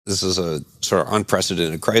This is a sort of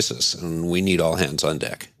unprecedented crisis, and we need all hands on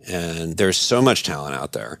deck. And there's so much talent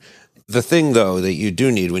out there. The thing, though, that you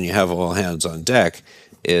do need when you have all hands on deck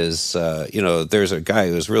is, there's a guy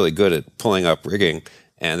who's really good at pulling up rigging,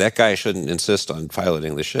 and that guy shouldn't insist on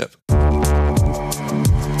piloting the ship.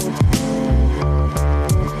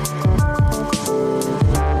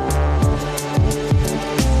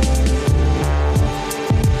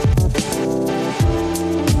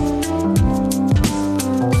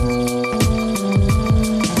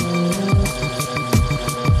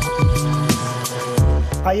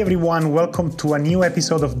 Hi everyone, welcome to a new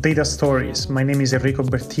episode of Data Stories. My name is Enrico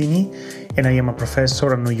Bertini and I am a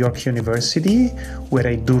professor at New York University where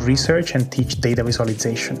I do research and teach data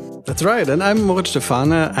visualization. That's right, and I'm Moritz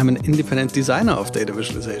Stefane. I'm an independent designer of data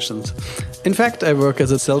visualizations. In fact, I work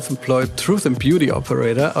as a self-employed truth and beauty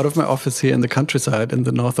operator out of my office here in the countryside in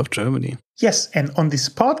the north of Germany. Yes, and on this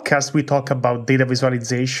podcast we talk about data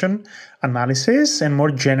visualization, analysis, and more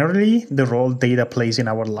generally, the role data plays in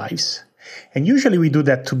our lives. And usually we do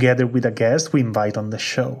that together with a guest we invite on the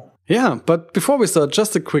show. Yeah, but before we start,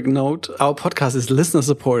 just a quick note. Our podcast is listener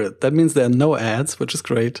supported. That means there are no ads, which is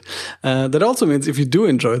great. That also means if you do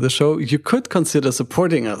enjoy the show, you could consider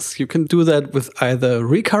supporting us. You can do that with either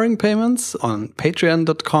recurring payments on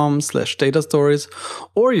patreon.com/datastories,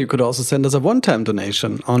 or you could also send us a one-time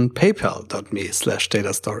donation on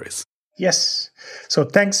paypal.me/datastories. Yes. So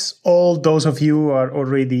thanks all those of you who are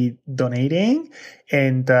already donating.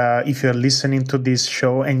 And if you're listening to this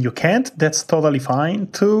show and you can't, that's totally fine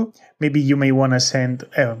too. Maybe you may want to send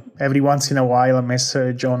every once in a while a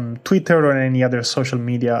message on Twitter or any other social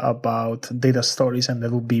media about data stories, and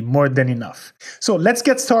that will be more than enough. So let's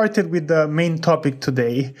get started with the main topic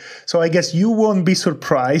today. So I guess you won't be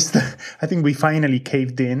surprised. I think we finally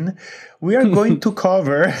caved in. We are going to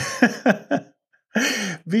cover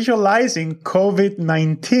visualizing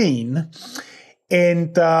COVID-19.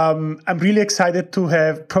 And I'm really excited to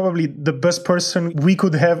have probably the best person we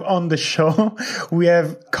could have on the show. We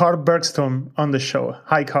have Carl Bergström on the show.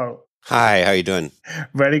 Hi, Carl. Hi, how you doing?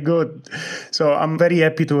 Very good. So I'm very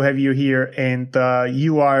happy to have you here. And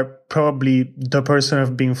you are probably the person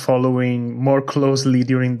I've been following more closely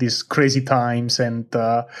during these crazy times. And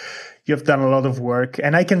you've done a lot of work.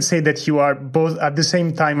 And I can say that you are both at the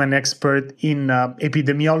same time an expert in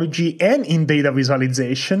epidemiology and in data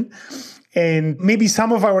visualization. And maybe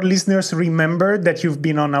some of our listeners remember that you've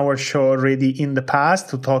been on our show already in the past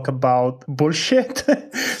to talk about bullshit,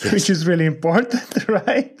 yes. Which is really important,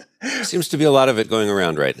 right? Seems to be a lot of it going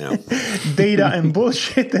around right now. Data and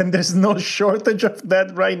bullshit, and there's no shortage of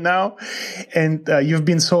that right now. And you've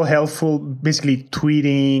been so helpful, basically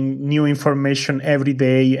tweeting new information every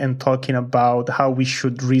day and talking about how we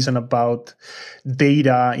should reason about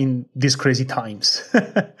data in these crazy times.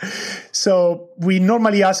 So we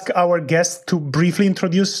normally ask our guests to briefly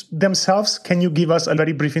introduce themselves. Can you give us a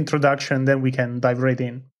very brief introduction, then we can dive right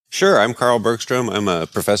in? Sure. I'm Carl Bergström. I'm a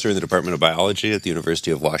professor in the Department of Biology at the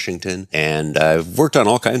University of Washington. And I've worked on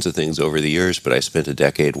all kinds of things over the years, but I spent a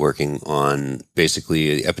decade working on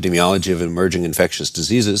basically the epidemiology of emerging infectious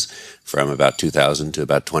diseases from about 2000 to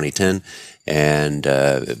about 2010. And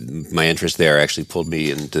my interest there actually pulled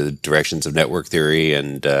me into directions of network theory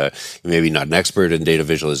and maybe not an expert in data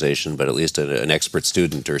visualization, but at least an expert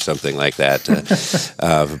student or something like that,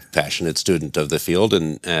 a passionate student of the field.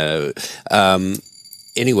 And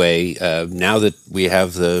anyway, now that we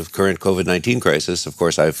have the current COVID-19 crisis, of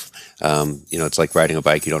course, I've, it's like riding a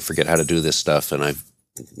bike. You don't forget how to do this stuff. And I've,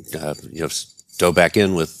 dove back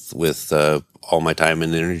in with all my time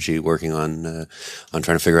and energy working on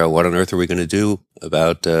trying to figure out what on earth are we going to do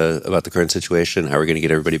about the current situation, how we're going to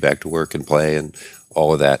get everybody back to work and play and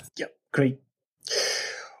all of that. Yeah, great.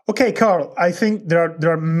 Okay, Carl, I think there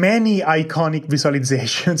are many iconic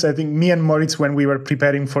visualizations. I think me and Moritz, when we were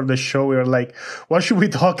preparing for the show, we were like, what should we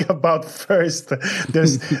talk about first?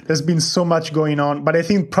 There's been so much going on. But I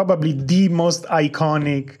think probably the most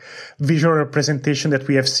iconic visual representation that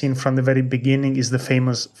we have seen from the very beginning is the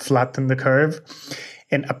famous flatten the curve.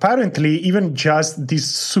 And apparently, even just this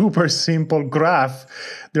super simple graph,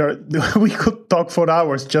 we could talk for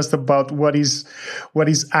hours just about what is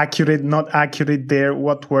accurate, not accurate there,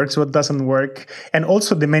 what works, what doesn't work, and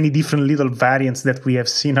also the many different little variants that we have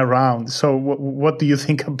seen around. So what do you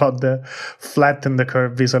think about the flatten the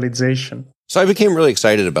curve visualization? So I became really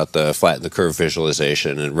excited about the flatten the curve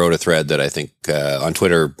visualization and wrote a thread that I think on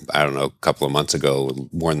Twitter, I don't know, a couple of months ago,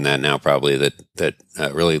 more than that now probably, that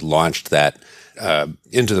really launched that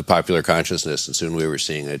into the popular consciousness, and soon we were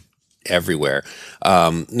seeing it everywhere.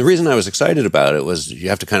 The reason I was excited about it was you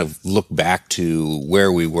have to kind of look back to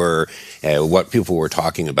where we were, what people were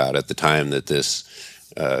talking about at the time that this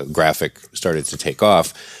graphic started to take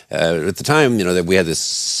off. At the time, that we had this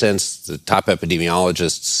sense the top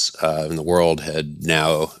epidemiologists in the world had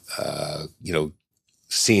now,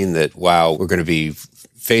 seen that, wow, we're going to be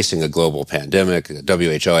facing a global pandemic.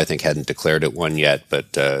 WHO, I think, hadn't declared it one yet,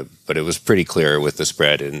 but it was pretty clear with the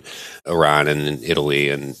spread in Iran and in Italy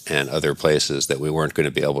and other places that we weren't going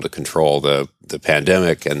to be able to control the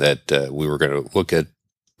pandemic, and that we were going to look at,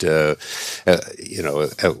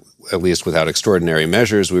 at least without extraordinary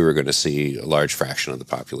measures, we were going to see a large fraction of the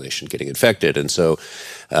population getting infected. And so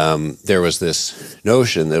there was this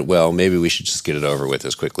notion that, well, maybe we should just get it over with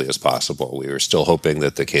as quickly as possible. We were still hoping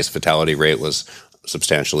that the case fatality rate was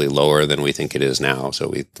substantially lower than we think it is now.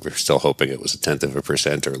 So we're still hoping it was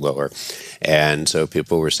 0.1% or lower. And so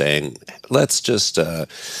people were saying, let's just, why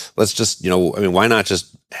not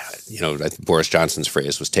just, I think Boris Johnson's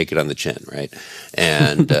phrase was "take it on the chin," right?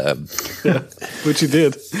 And which he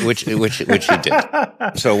did. Which he did.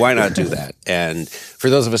 So why not do that? And for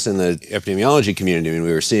those of us in the epidemiology community,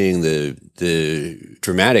 we were seeing the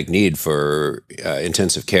dramatic need for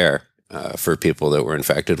intensive care for people that were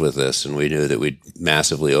infected with this, and we knew that we'd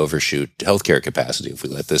massively overshoot healthcare capacity if we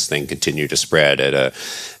let this thing continue to spread at a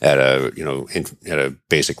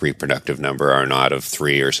basic reproductive number R naught of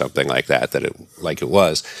 3 or something like that it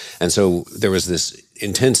was. And so there was this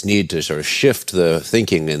intense need to sort of shift the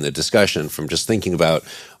thinking in the discussion from just thinking about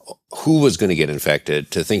who was going to get infected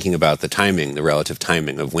to thinking about the timing, the relative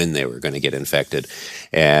timing of when they were going to get infected,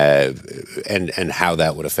 and how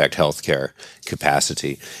that would affect healthcare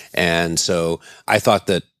capacity. And so I thought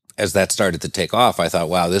that as that started to take off, I thought,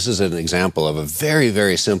 wow, this is an example of a very,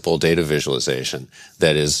 very simple data visualization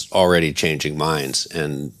that is already changing minds.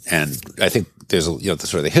 And I think there's the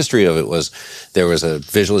sort of the history of it was there was a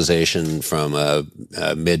visualization from a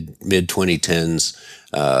mid 2010s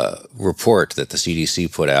report that the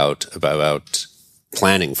CDC put out about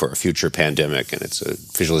planning for a future pandemic, and it's a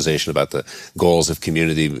visualization about the goals of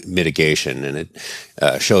community mitigation, and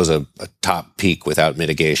it shows a top peak without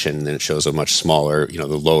mitigation, and then it shows a much smaller, the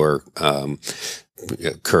lower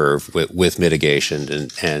curve with mitigation,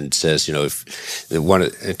 and says, if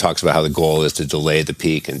it talks about how the goal is to delay the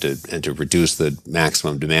peak and to reduce the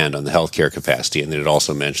maximum demand on the healthcare capacity, and then it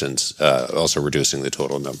also mentions also reducing the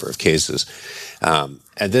total number of cases.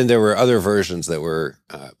 And then there were other versions that were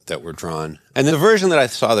drawn, and the version that I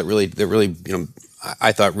saw that really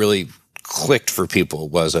I thought really clicked for people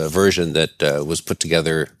was a version that was put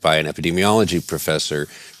together by an epidemiology professor,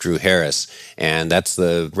 Drew Harris, and that's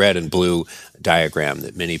the red and blue diagram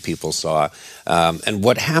that many people saw. And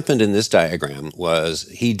what happened in this diagram was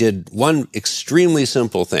he did one extremely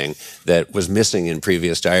simple thing that was missing in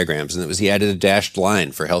previous diagrams, and that was he added a dashed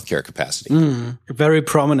line for healthcare capacity. Very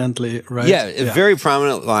prominently, right? Yeah, a very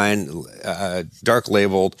prominent line, dark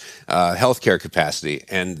labeled healthcare capacity.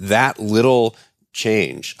 And that little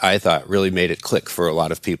change, I thought, really made it click for a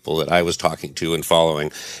lot of people that I was talking to and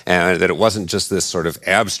following, and that it wasn't just this sort of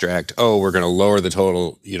abstract, we're going to lower the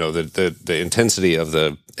total, the intensity of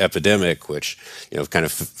the epidemic, which, kind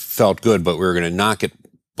of felt good, but we were going to knock it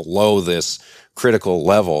below this critical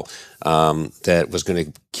level that was going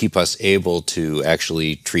to keep us able to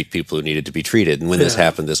actually treat people who needed to be treated. And when this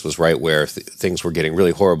happened, this was right where things were getting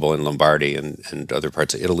really horrible in Lombardy and other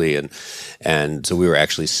parts of Italy. And so we were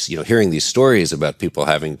actually, hearing these stories about people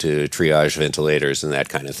having to triage ventilators and that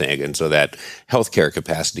kind of thing. And so that healthcare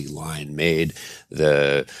capacity line made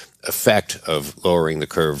the effect of lowering the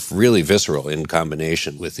curve really visceral in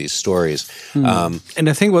combination with these stories. And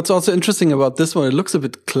I think what's also interesting about this one, it looks a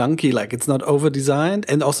bit clunky, like it's not over-designed,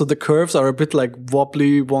 and also the curves are a bit like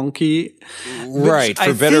wobbly, wonky. Right,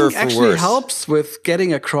 for better or for worse. Actually helps with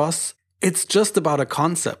getting across it's just about a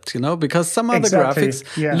concept, because some other graphics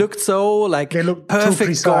looked so like they look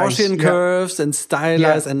perfect Gaussian curves and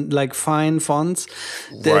stylized and like fine fonts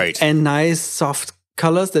and nice soft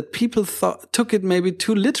colors that people took it maybe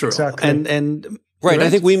too literal. Exactly. And right. I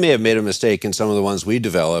think we may have made a mistake in some of the ones we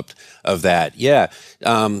developed of that. Yeah.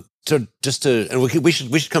 So and we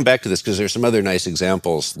should come back to this because there's some other nice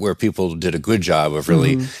examples where people did a good job of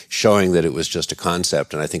really showing that it was just a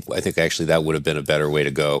concept. And I think actually that would have been a better way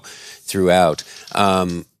to go throughout.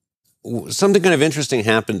 Something kind of interesting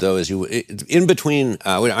happened, though, is in between.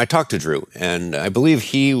 I talked to Drew, and I believe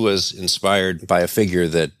he was inspired by a figure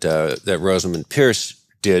that Rosamund Pearce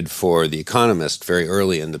did for The Economist very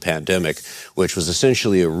early in the pandemic, which was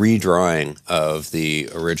essentially a redrawing of the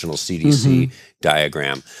original CDC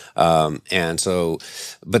diagram. But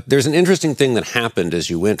there's an interesting thing that happened as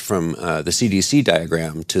you went from the CDC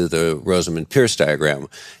diagram to the Rosamund Pearce diagram,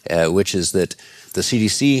 which is that the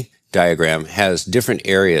CDC diagram has different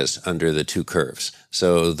areas under the two curves.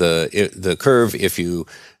 So the curve, if you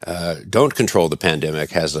don't control the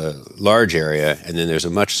pandemic, has a large area, and then there's a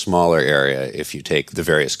much smaller area if you take the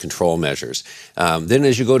various control measures. Then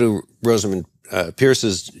as you go to Rosamund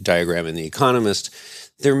Pierce's diagram in The Economist,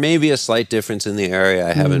 there may be a slight difference in the area.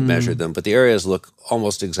 I haven't measured them, but the areas look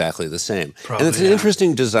almost exactly the same. Probably, and it's an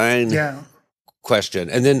interesting design question.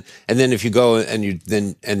 And then if you go and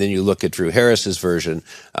you look at Drew Harris's version,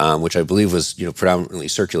 which I believe was predominantly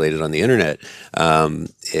circulated on the internet, and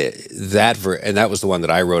that was the one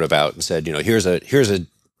that I wrote about and said,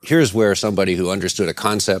 here's where somebody who understood a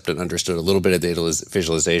concept and understood a little bit of data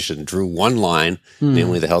visualization drew one line,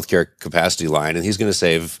 namely the healthcare capacity line, and he's going to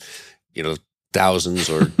save thousands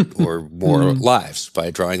or more lives by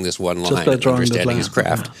drawing this one line and understanding his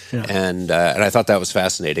craft. Yeah. And I thought that was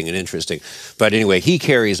fascinating and interesting. But anyway, he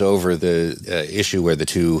carries over the issue where the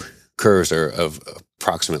two curves are of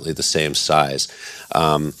approximately the same size.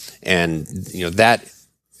 That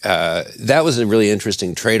was a really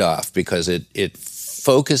interesting trade-off because it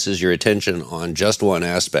focuses your attention on just one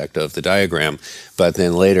aspect of the diagram, but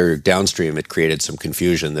then later downstream it created some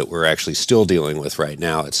confusion that we're actually still dealing with right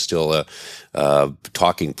now. It's still a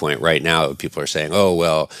talking point right now. People are saying, oh,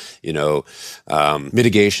 well,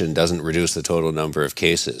 mitigation doesn't reduce the total number of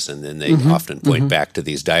cases. And then they often point back to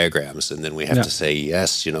these diagrams. And then we have to say,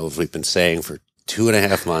 yes, we've been saying for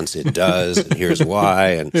 2.5 months it does, and here's why,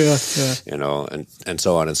 and and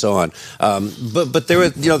so on and so on. But there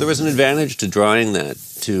was an advantage to drawing that,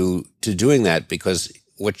 to doing that, because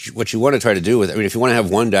what you want to try to do with, if you want to have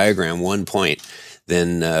one diagram, one point,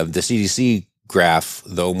 then the CDC graph,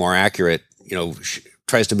 though more accurate,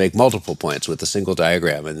 tries to make multiple points with a single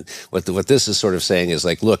diagram. And what this is sort of saying is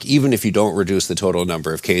like, look, even if you don't reduce the total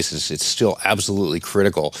number of cases, it's still absolutely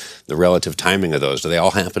critical, the relative timing of those. Do they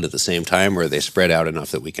all happen at the same time, or are they spread out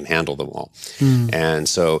enough that we can handle them all? And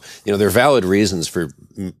so, there are valid reasons for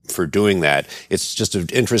doing that. It's just an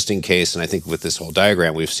interesting case. And I think with this whole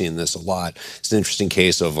diagram, we've seen this a lot. It's an interesting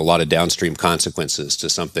case of a lot of downstream consequences to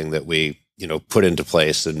something that we put into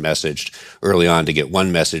place and messaged early on to get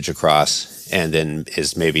one message across, and then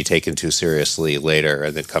is maybe taken too seriously later,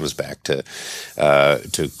 and then comes back to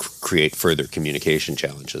create further communication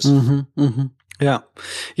challenges.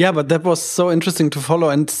 Yeah, but that was so interesting to follow,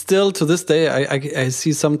 and still to this day, I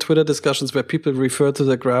see some Twitter discussions where people refer to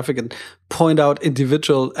the graphic and point out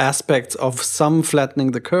individual aspects of some flattening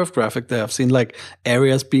the curve graphic they have seen, like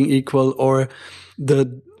areas being equal, or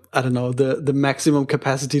the maximum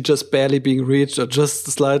capacity just barely being reached, or just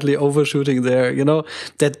slightly overshooting there,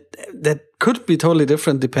 that could be totally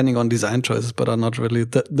different depending on design choices, but are not really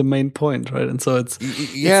the main point, right? And so it's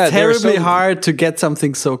terribly hard to get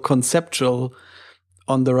something so conceptual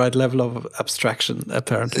on the right level of abstraction,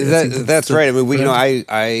 apparently. That's right. I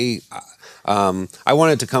mean, I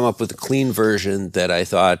wanted to come up with a clean version that I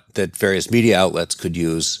thought that various media outlets could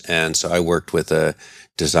use, and so I worked with a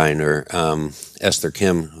designer, Esther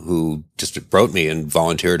Kim, who just wrote me and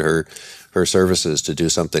volunteered her services to do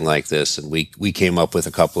something like this. And we came up with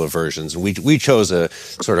a couple of versions, and we chose a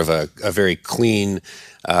sort of a very clean,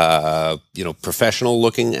 professional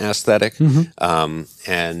looking aesthetic. And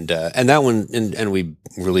that one, and we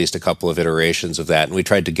released a couple of iterations of that, and we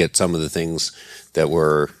tried to get some of the things that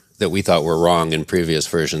we thought were wrong in previous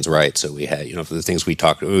versions right. So we had, the things we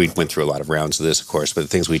went through a lot of rounds of this, of course, but the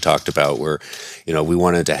things we talked about were, we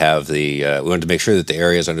wanted to have we wanted to make sure that the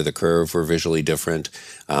areas under the curve were visually different.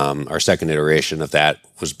 Our second iteration of that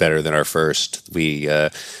was better than our first. We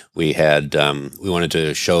wanted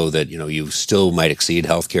to show that, you still might exceed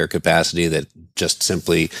healthcare capacity, that just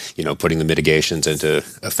simply, putting the mitigations into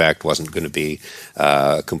effect wasn't going to be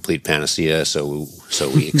a complete panacea. So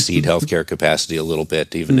we exceed healthcare capacity a little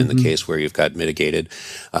bit, even in the case where you've got mitigated.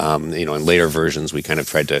 In later versions, we kind of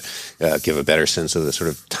tried to give a better sense of the sort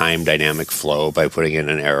of time dynamic flow by putting in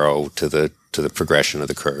an arrow to the progression of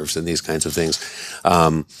the curves and these kinds of things.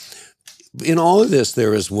 In all of this,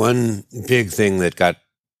 there was one big thing that got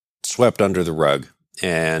swept under the rug,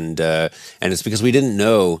 and it's because we didn't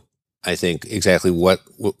know, I think, exactly what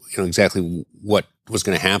was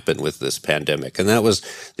going to happen with this pandemic. And that was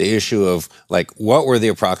the issue of, like, what were the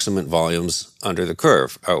approximate volumes under the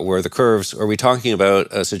curve? Are we talking about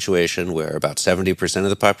a situation where about 70% of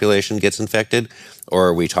the population gets infected? Or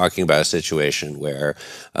are we talking about a situation where,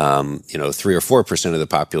 3 or 4% of the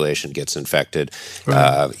population gets infected,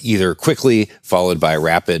 either quickly followed by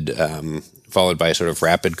sort of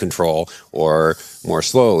rapid control, or more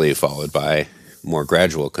slowly followed by more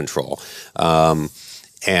gradual control?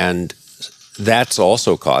 And that's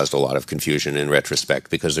also caused a lot of confusion in retrospect,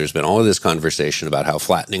 because there's been all of this conversation about how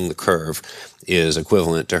flattening the curve is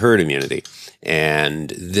equivalent to herd immunity. And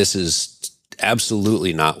this is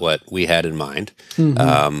absolutely not what we had in mind.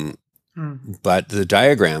 But the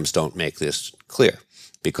diagrams don't make this clear,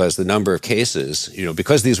 because the number of cases,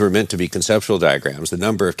 because these were meant to be conceptual diagrams, the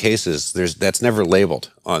number of cases, that's never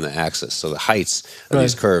labeled on the axis. So the heights of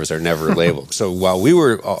these curves are never labeled. So while we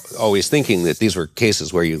were always thinking that these were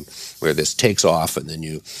cases where this takes off and then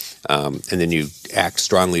you act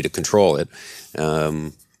strongly to control it,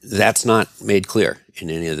 that's not made clear in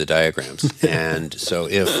any of the diagrams. And so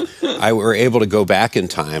if I were able to go back in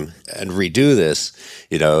time and redo this,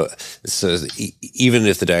 so even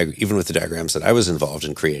with the diagrams that I was involved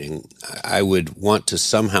in creating, I would want to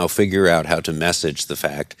somehow figure out how to message the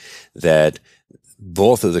fact that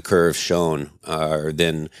both of the curves shown are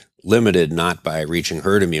then limited not by reaching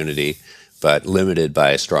herd immunity, but limited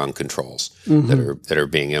by strong controls that are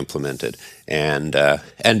being implemented. And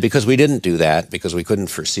because we didn't do that, because we couldn't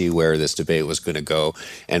foresee where this debate was going to go,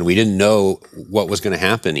 and we didn't know what was going to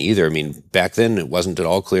happen either. I mean, back then it wasn't at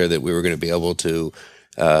all clear that we were going to be able to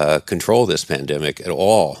control this pandemic at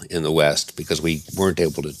all in the West, because we weren't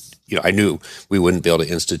able to. I knew we wouldn't be able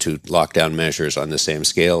to institute lockdown measures on the same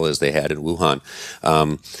scale as they had in Wuhan.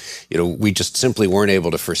 We just simply weren't able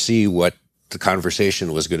to foresee what the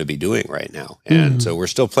conversation was going to be doing right now. And so we're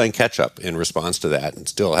still playing catch up in response to that, and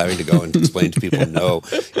still having to go and explain to people, no,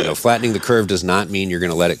 flattening the curve does not mean you're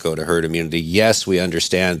going to let it go to herd immunity. Yes, we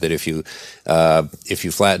understand that if you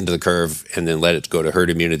flattened the curve and then let it go to herd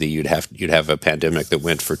immunity, you'd have a pandemic that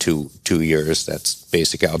went for two years. That's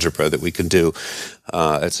basic algebra that we can do,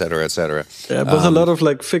 et cetera, et cetera. Yeah, but a lot of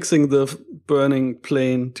fixing the burning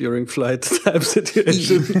plane during flight type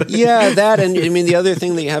situation. Yeah, that, and I mean, the other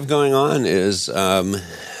thing that you have going on is,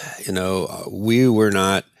 we were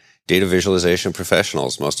not data visualization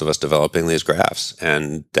professionals, most of us developing these graphs,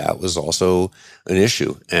 and that was also an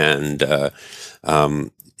issue. And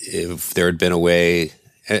if there had been a way,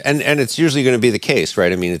 and it's usually going to be the case,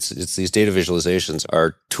 right? I mean, it's these data visualizations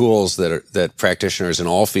are tools that practitioners in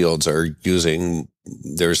all fields are using.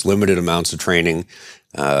 There's limited amounts of training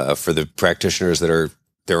for the practitioners that are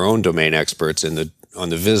their own domain experts on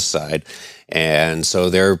the viz side. And so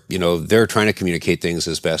they're trying to communicate things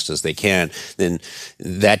as best as they can. Then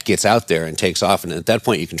that gets out there and takes off. And at that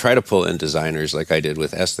point, you can try to pull in designers like I did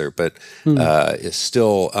with Esther, but it's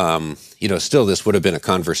still, still this would have been a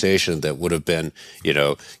conversation that would have been,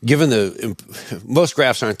 given most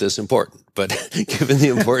graphs aren't this important, but given the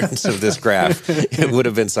importance of this graph, it would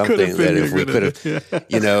have been something that if we could have,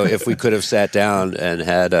 if we could have sat down and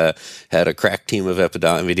had a crack team of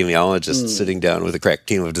epidemiologists sitting down with a crack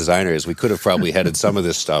team of designers, we could have probably headed some of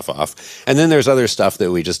this stuff off. And then there's other stuff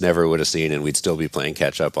that we just never would have seen, and we'd still be playing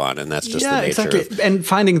catch up on. And that's just the nature of. And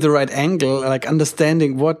finding the right angle,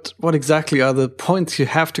 understanding what exactly are the points you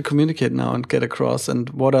have to communicate now and get across, and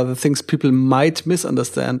what are the things people might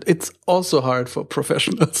misunderstand. It's also hard for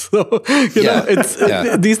professionals. So,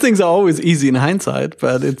 these things are always easy in hindsight,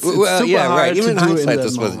 but it's super hard Even to in do hindsight, in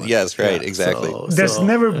that moment. Yes, right, exactly. There's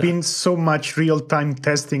never been so much real-time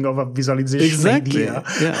testing of a visualization idea.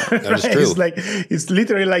 Yeah. That is true. It's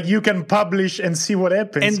literally like you can publish and see what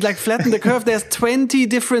happens. And flatten the curve, there's 20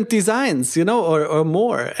 different designs, or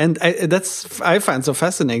more. And I find so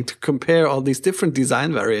fascinating to compare all these different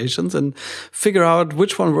design variations and figure out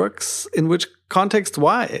which one works in which context.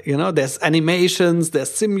 Why? There's animations, there's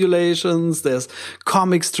simulations, there's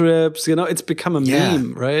comic strips. It's become a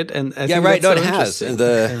meme, right? And I think right. that's it has. And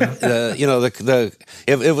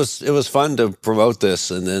it was fun to promote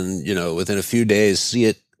this, and then within a few days see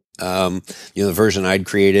it. The version I'd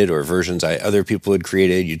created or versions other people had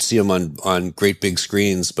created, you'd see them on great big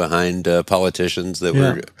screens behind politicians that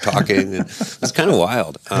were talking. And it's kind of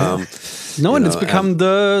wild. And it's become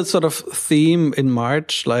the sort of theme in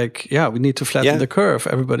March. We need to flatten the curve.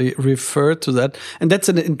 Everybody referred to that. And that's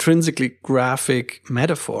an intrinsically graphic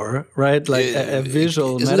metaphor, right? A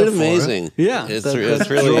visual metaphor. Isn't it amazing? Yeah. It's really,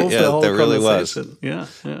 that really was.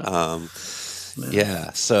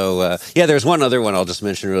 Yeah. So there's one other one I'll just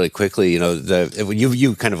mention really quickly.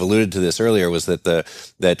 You kind of alluded to this earlier, was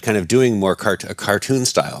that kind of doing more a cartoon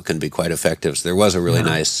style can be quite effective. So there was a really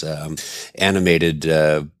nice animated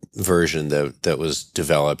version that was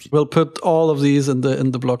developed. We'll put all of these in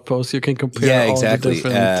the blog post. You can compare all the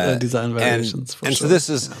different design variations. So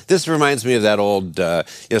this reminds me of that old. So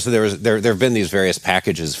there have been these various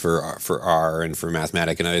packages for R and for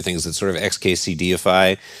Mathematic and other things that sort of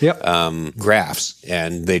XKCDify graphs,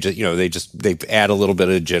 and they add a little bit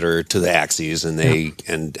of jitter to the axes, and they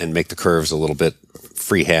and make the curves a little bit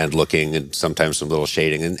freehand looking and sometimes some little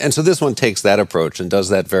shading. And so this one takes that approach and does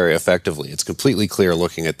that very effectively. It's completely clear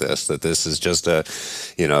looking at this, that this is just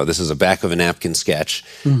this is a back of a napkin sketch.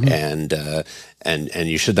 And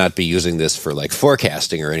you should not be using this for like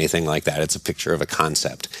forecasting or anything like that. It's a picture of a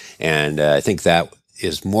concept. And I think that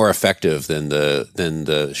is more effective than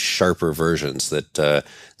the sharper versions that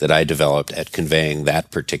I developed at conveying that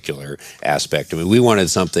particular aspect. I mean, we wanted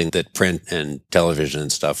something that print and television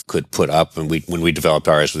and stuff could put up. And when we developed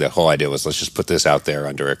ours, the whole idea was, let's just put this out there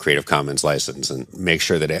under a Creative Commons license and make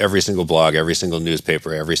sure that every single blog, every single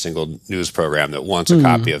newspaper, every single news program that wants a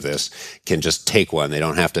copy of this can just take one. They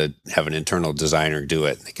don't have to have an internal designer do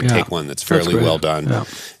it. They can take one that's fairly well done. Yeah.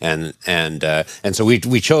 And so we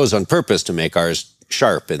chose on purpose to make ours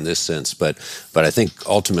sharp in this sense, but I think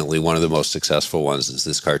ultimately one of the most successful ones is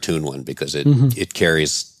this cartoon one, because it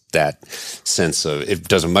carries that sense of, it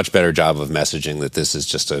does a much better job of messaging that this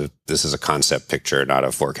is a concept picture, not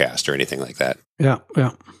a forecast or anything like that. Yeah.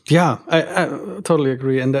 I totally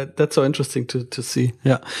agree, and that's so interesting to see.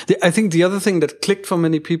 Yeah, I think the other thing that clicked for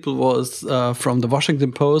many people was from the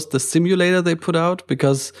Washington Post, the simulator they put out,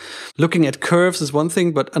 because looking at curves is one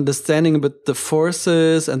thing, but understanding a bit the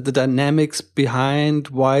forces and the dynamics behind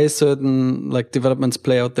why certain like developments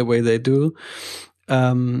play out the way they do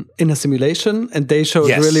in a simulation, and they showed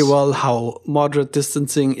really well how moderate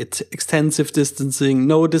distancing, it's extensive distancing,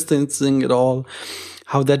 no distancing at all,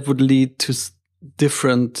 how that would lead to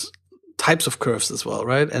different types of curves as well,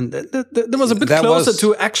 right? And there was a bit closer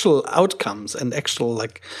to actual outcomes and actual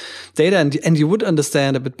like data, and you would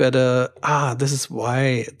understand a bit better, this is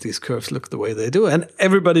why these curves look the way they do. And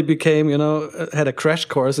everybody became, had a crash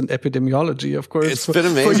course in epidemiology, of course. It's been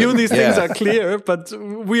amazing. For you, these things are clear, but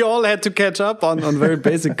we all had to catch up on very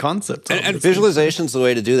basic concepts. And visualization's the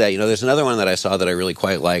way to do that. There's another one that I saw that I really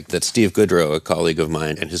quite liked that Steve Goodrow, a colleague of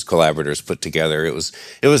mine, and his collaborators put together. It was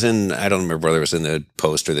in, I don't remember whether it was in the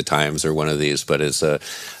Post or the Times or one of these, but it's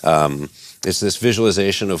this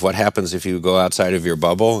visualization of what happens if you go outside of your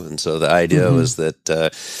bubble. And so the idea was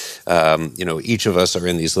that, each of us are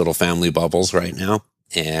in these little family bubbles right now.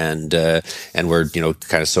 And we're,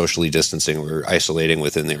 kind of socially distancing. We're isolating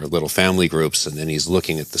within their little family groups. And then he's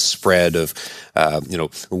looking at the spread of,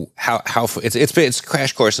 how it's a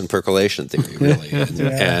crash course in percolation theory, really.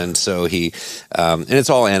 And so and it's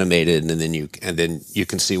all animated. And then you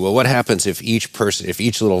can see, well, what happens if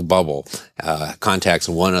each little bubble, contacts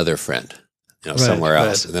one other friend? Somewhere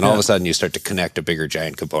else. And then all of a sudden you start to connect a bigger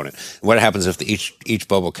giant component. What happens if each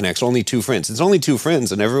bubble connects only two friends? It's only two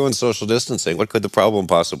friends and everyone's social distancing. What could the problem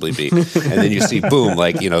possibly be? And then you see, boom,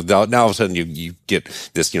 like, now all of a sudden you get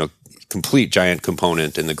this, complete giant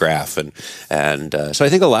component in the graph. And so I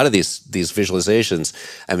think a lot of these visualizations,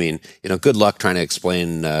 I mean, good luck trying to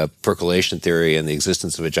explain percolation theory and the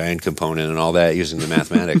existence of a giant component and all that using the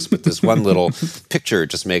mathematics. But this one little picture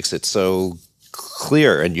just makes it so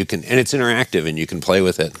clear, and it's interactive, and you can play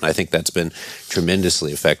with it. And I think that's been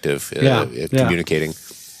tremendously effective at communicating.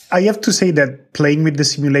 I have to say that playing with the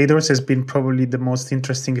simulators has been probably the most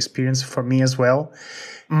interesting experience for me as well.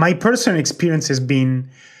 My personal experience has been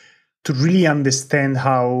to really understand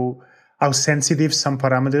how sensitive some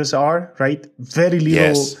parameters are, right? Very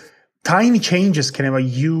little tiny changes can have a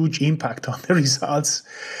huge impact on the results,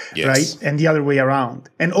 right? And the other way around.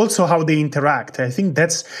 And also how they interact. I think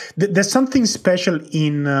there's something special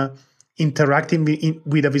in interacting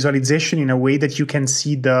with a visualization in a way that you can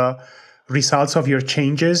see the results of your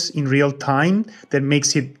changes in real time that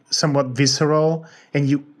makes it somewhat visceral, and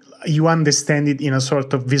you understand it in a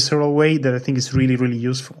sort of visceral way that I think is really, really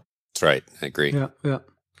useful. That's right. I agree.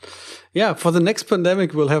 Yeah, for the next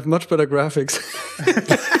pandemic, we'll have much better graphics.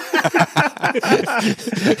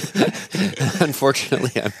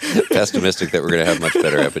 Unfortunately, I'm pessimistic that we're going to have much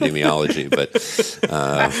better epidemiology. But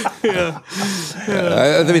I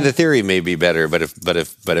mean, the theory may be better.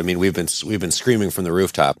 But I mean, we've been screaming from the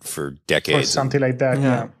rooftop for decades. Or something like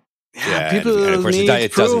that. Yeah, people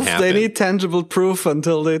need proof. They need tangible proof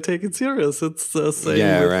until they take it serious. It's the same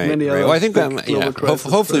with many other. Well, I think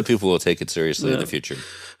hopefully people will take it seriously in the future.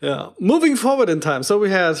 Yeah. Moving forward in time. So we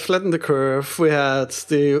had Flatten the Curve. We had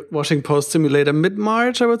the Washington Post simulator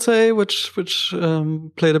mid-March, I would say, which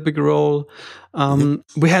played a big role.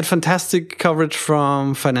 We had fantastic coverage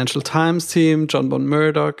from Financial Times team, John Bon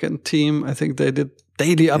Murdoch and team. I think they did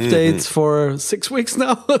daily updates for 6 weeks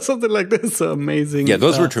now, or something like this. So amazing. Yeah,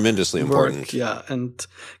 those were tremendously important. Yeah, and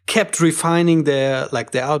kept refining their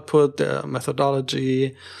output, their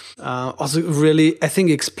methodology. Also really, I think,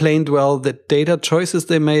 explained well the data choices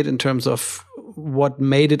they made in terms of what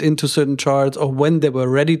made it into certain charts or when they were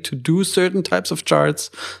ready to do certain types of charts.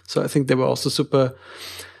 So I think they were also super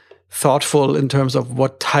thoughtful in terms of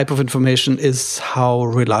what type of information is how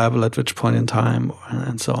reliable at which point in time,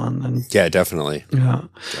 and so on. And yeah, definitely. Yeah,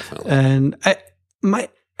 definitely. And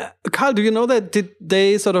Carl, do you know that did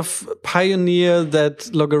they sort of pioneer that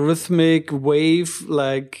logarithmic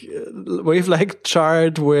wave-like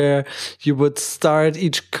chart where you would start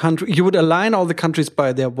each country, you would align all the countries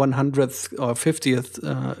by their 100th or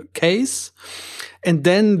 50th case, and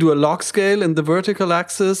then do a log scale in the vertical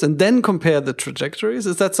axis, and then compare the trajectories?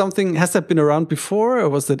 Is that something? Has that been around before, or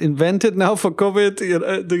was that invented now for COVID? Do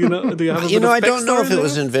you know? Do you have a I don't know if it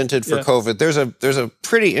was invented for COVID. There's a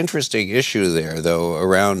pretty interesting issue there, though,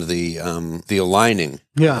 around the aligning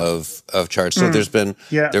of charts. So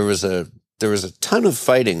there was a ton of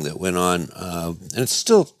fighting that went on, and it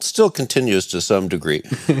still continues to some degree.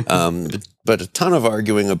 But a ton of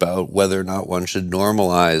arguing about whether or not one should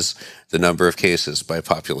normalize the number of cases by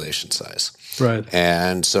population size. Right.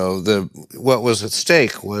 And so what was at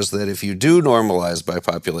stake was that if you do normalize by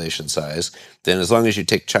population size, then as long as you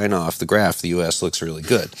take China off the graph, the U.S. looks really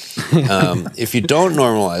good. If you don't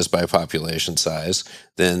normalize by population size,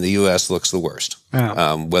 then the U.S. looks the worst,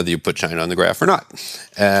 whether you put China on the graph or not.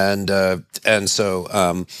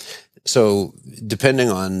 So depending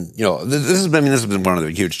on, this has been one of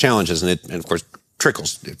the huge challenges, and of course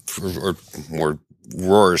trickles or more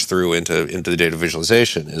roars through into the data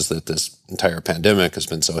visualization, is that this entire pandemic has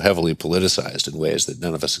been so heavily politicized in ways that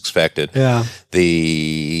none of us expected. Yeah.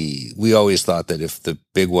 We always thought that if the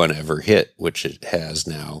big one ever hit, which it has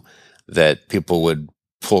now, that people would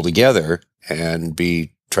pull together and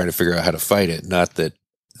be trying to figure out how to fight it, not that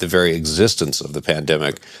the very existence of the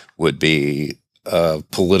pandemic would be a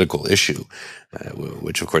political issue,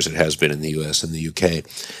 which of course it has been in the U.S. and the U.K.,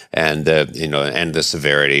 and and the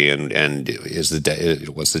severity and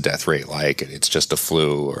what's the death rate like, and it's just a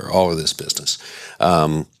flu or all of this business.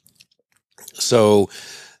 So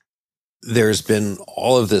there's been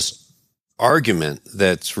all of this argument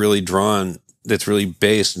that's really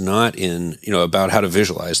based not in, about how to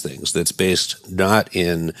visualize things, that's based not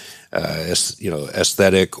in,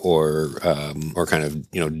 aesthetic or kind of,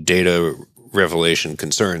 data revelation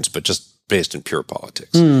concerns, but just based in pure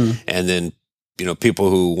politics. And then, people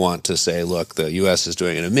who want to say, look, the U.S. is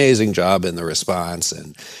doing an amazing job in the response,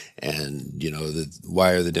 and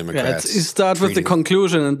why are the Democrats? You start with the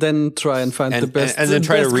conclusion and then try and find the best, and then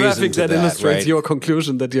try to reason graphic that illustrates right? your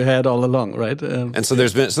conclusion that you had all along, right? And so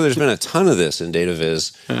there's been a ton of this in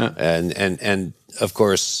DataViz, and of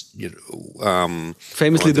course,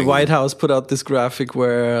 famously, the White House put out this graphic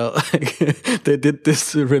where they did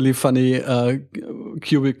this really funny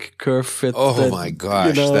cubic curve fit. Oh my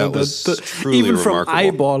gosh, that was truly even remarkable.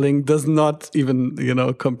 From eyeballing does not even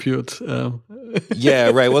compute.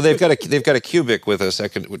 Yeah, right. Well, they've got a cubic with a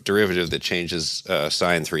second derivative that changes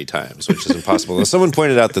sign 3 times, which is impossible. Well, someone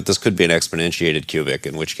pointed out that this could be an exponentiated cubic,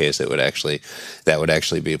 in which case that would actually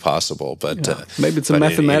be possible. But maybe it's a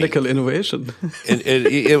mathematical innovation.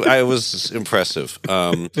 I was impressive.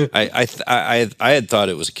 I had thought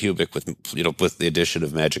it was a cubic with the addition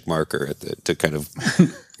of magic marker to kind of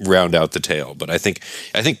round out the tail, but I think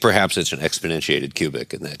perhaps it's an exponentiated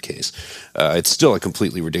cubic in that case. It's still a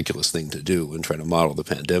completely ridiculous thing to do when trying to model the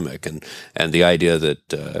pandemic, and the idea that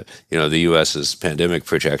the U.S.'s pandemic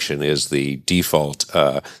projection is the default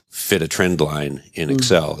fit a trend line in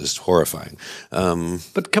Excel is horrifying.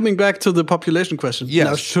 But coming back to the population question,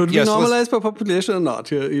 now, should we normalize by population or not?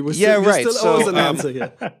 You still owe us an answer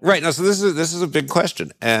here. Right. Now, so this is a big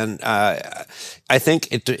question, and I think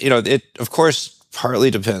it of course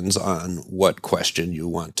partly depends on what question you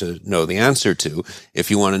want to know the answer to.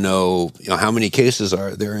 If you want to know, how many cases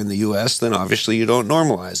are there in the U.S., then obviously you don't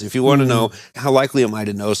normalize. If you want to know how likely am I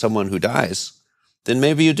to know someone who dies, then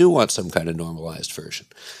maybe you do want some kind of normalized version.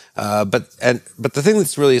 But the thing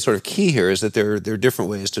that's really sort of key here is that there are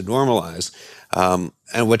different ways to normalize.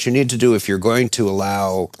 And what you need to do if you're going to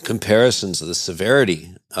allow comparisons of the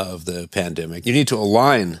severity of the pandemic, you need to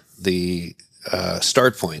align the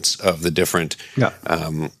start points of the different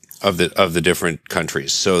of the different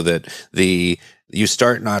countries, so that you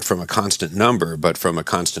start not from a constant number but from a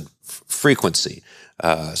constant frequency.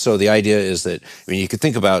 So the idea is that, you could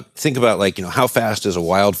think about like, how fast is a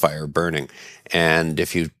wildfire burning, and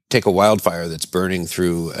if you take a wildfire that's burning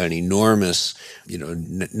through an enormous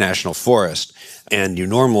national forest, and you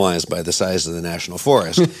normalize by the size of the national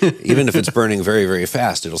forest, even if it's burning very, very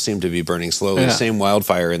fast, it'll seem to be burning slowly. The same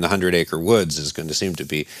wildfire in the 100-acre woods is going to seem to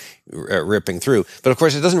be ripping through. But of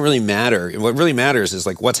course, it doesn't really matter. What really matters is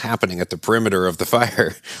like what's happening at the perimeter of the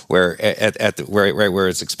fire, where where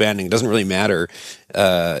it's expanding. It doesn't really matter.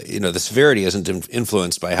 The severity isn't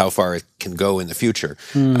influenced by how far it can go in the future.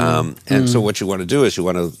 And so, what you want to do is you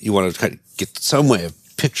want to kind of get some way of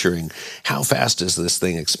picturing how fast is this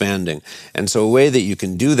thing expanding. And so a way that you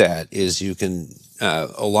can do that is you can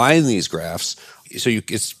align these graphs. So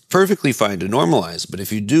it's perfectly fine to normalize, but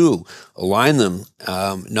if you do align them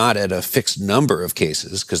not at a fixed number of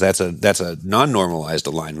cases, because that's a non-normalized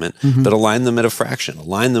alignment, but align them at a fraction.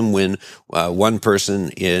 Align them when one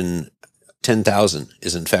person in 10,000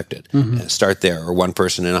 is infected. Start there, or one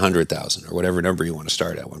person in 100,000, or whatever number you want to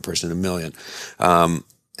start at, one person in a million.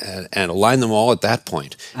 And align them all at that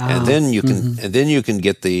point, and then you can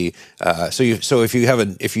get the so if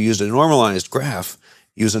you use a normalized graph,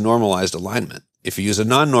 use a normalized alignment. If you use a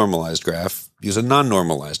non-normalized graph, use a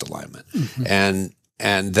non-normalized alignment,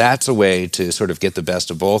 and that's a way to sort of get the best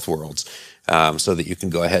of both worlds, so that you can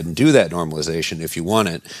go ahead and do that normalization if you want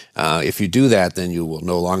it. If you do that, then you will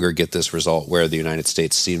no longer get this result where the United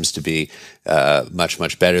States seems to be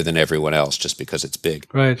much better than everyone else just because it's big.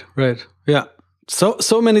 Right. Yeah.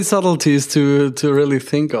 So many subtleties to really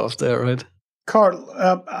think of there, right? Carl,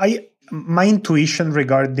 my intuition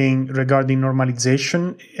regarding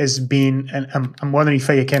normalization has been, and I'm wondering if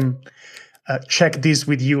I can check this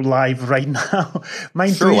with you live right now. My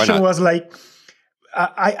intuition was like,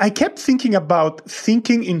 I kept thinking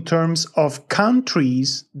in terms of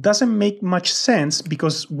countries doesn't make much sense,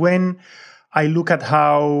 because when I look at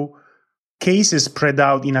how cases spread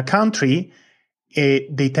out in a country,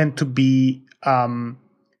 they tend to be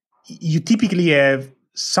you typically have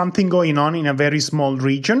something going on in a very small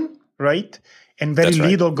region, right? And very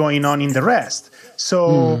little going on in the rest.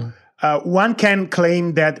 So one can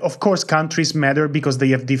claim that, of course, countries matter because they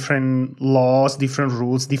have different laws, different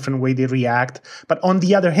rules, different way they react. But on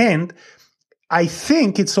the other hand, I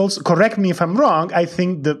think it's also, correct me if I'm wrong, I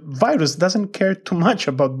think the virus doesn't care too much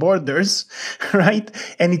about borders, right?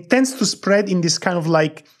 And it tends to spread in this kind of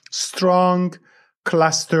like strong,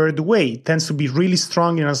 clustered way. It tends to be really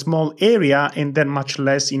strong in a small area and then much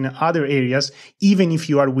less in other areas, even if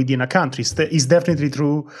you are within a country. It's definitely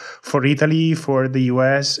true for Italy, for the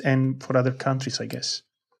US, and for other countries, I guess.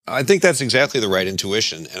 I think that's exactly the right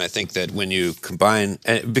intuition. And I think that when you combine,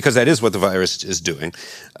 because that is what the virus is doing,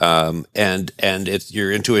 and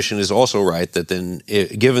your intuition is also right, that then,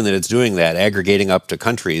 given that it's doing that, aggregating up to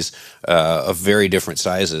countries of very different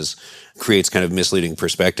sizes creates kind of misleading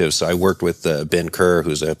perspectives. So I worked with Ben Kerr,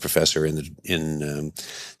 who's a professor in the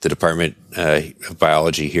Department of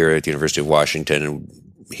Biology here at the University of Washington, and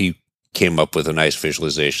he came up with a nice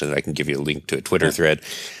visualization that I can give you a link to a Twitter thread,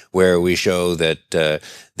 where we show that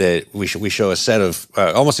we show a set of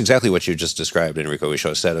almost exactly what you just described, Enrico. We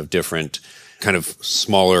show a set of different kind of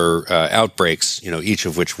smaller outbreaks, each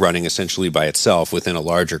of which running essentially by itself within a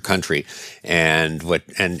larger country. And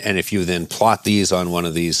if you then plot these on one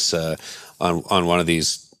of these on one of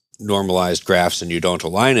these normalized graphs, and you don't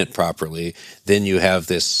align it properly, then you have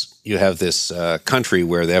this country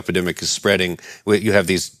where the epidemic is spreading. You have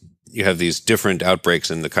these different outbreaks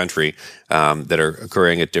in the country that are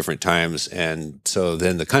occurring at different times, and so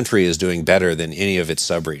then the country is doing better than any of its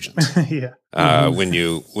subregions.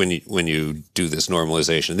 When you do this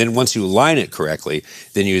normalization, then once you align it correctly,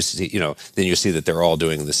 then you see that they're all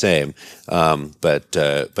doing the same. But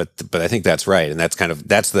I think that's right, and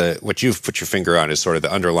that's what you've put your finger on is sort of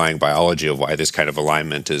the underlying biology of why this kind of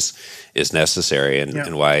alignment is necessary,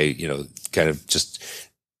 and why kind of just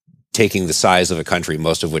taking the size of a country,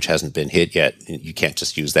 most of which hasn't been hit yet, you can't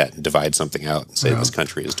just use that and divide something out and say this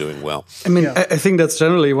country is doing well. I mean, I think that's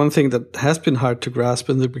generally one thing that has been hard to grasp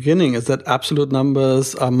in the beginning, is that absolute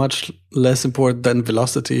numbers are much less important than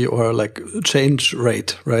velocity or like change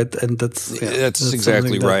rate, right? And that's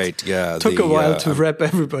exactly right. Yeah, took a while to wrap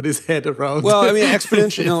everybody's head around. Well, I mean,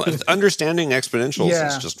 understanding exponentials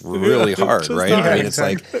is just really hard, right? I mean, it's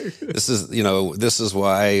like this is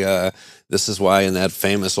why in that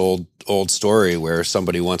famous old story where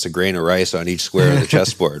somebody wants a grain of rice on each square of the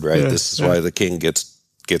chessboard, right? This is why the king gets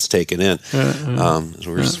taken in.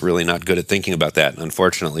 We're just really not good at thinking about that. And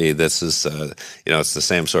unfortunately, this is it's the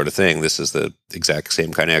same sort of thing. This is the exact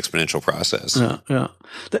same kind of exponential process. Yeah.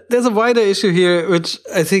 There's a wider issue here, which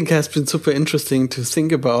I think has been super interesting to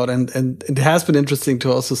think about, and it has been interesting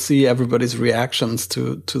to also see everybody's reactions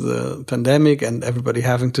to the pandemic and everybody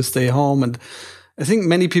having to stay home and I think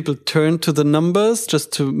many people turn to the numbers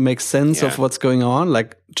just to make sense of what's going on,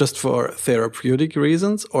 like just for therapeutic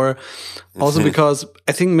reasons, or also because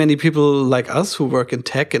I think many people like us who work in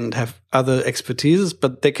tech and have other expertises,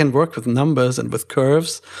 but they can work with numbers and with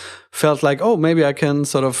curves, felt like, oh, maybe I can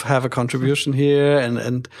sort of have a contribution here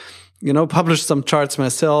and publish some charts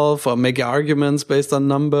myself or make arguments based on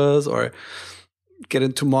numbers or get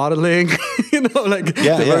into modeling.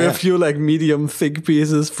 There were a few like medium thick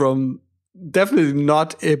pieces from definitely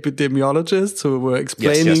not epidemiologists who were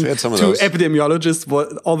explaining to epidemiologists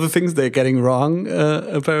what all the things they're getting wrong,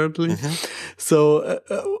 apparently. So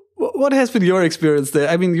what has been your experience there?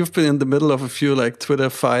 I mean, you've been in the middle of a few like Twitter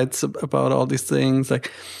fights about all these things.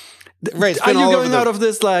 Like, right, are you going out of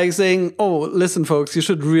this like saying, oh, listen, folks, you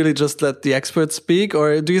should really just let the experts speak?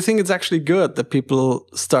 Or do you think it's actually good that people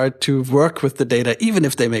start to work with the data, even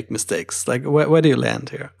if they make mistakes? Like, where do you land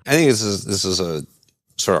here? I think this is a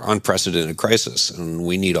sort of unprecedented crisis, and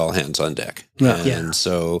we need all hands on deck. And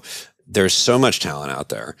so there's so much talent out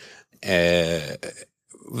there.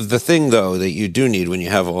 The thing, though, that you do need when you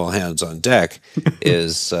have all hands on deck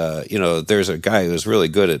is, there's a guy who's really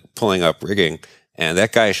good at pulling up rigging, and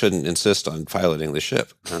that guy shouldn't insist on piloting the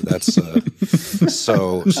ship. And that's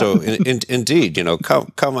indeed,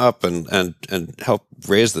 come up and help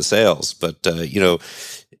raise the sails. But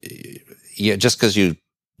just because you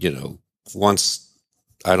once,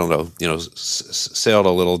 I don't know, sailed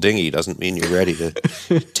a little dinghy doesn't mean you're ready to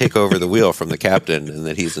take over the wheel from the captain and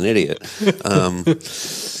that he's an idiot.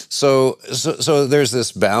 So there's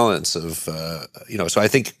this balance of, so I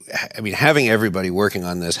think, having everybody working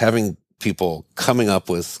on this, having people coming up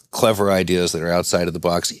with clever ideas that are outside of the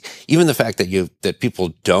box, even the fact that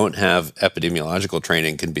people don't have epidemiological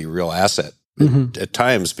training can be a real asset. At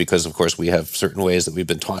times, because of course we have certain ways that we've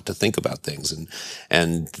been taught to think about things,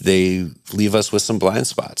 and they leave us with some blind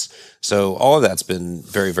spots. So all of that's been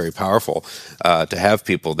very, very powerful, to have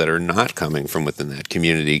people that are not coming from within that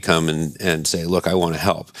community come and say, look, I want to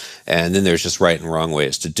help. And then there's just right and wrong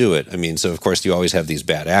ways to do it. So of course you always have these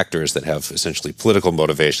bad actors that have essentially political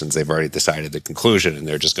motivations. They've already decided the conclusion, and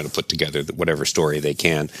they're just going to put together whatever story they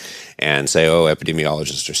can and say, oh,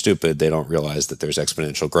 epidemiologists are stupid. They don't realize that there's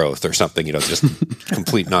exponential growth or something, just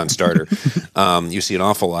complete non-starter. You see an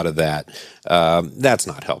awful lot of that. That's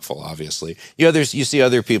not helpful, obviously. You see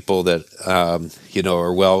other people that are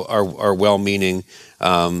well-meaning,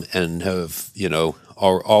 and have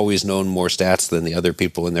are always known more stats than the other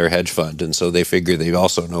people in their hedge fund, and so they figure they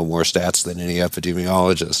also know more stats than any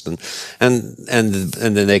epidemiologist, and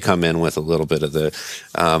then they come in with a little bit of the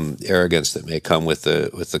arrogance that may come with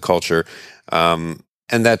the culture, and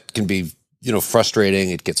that can be frustrating.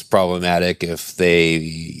 It gets problematic if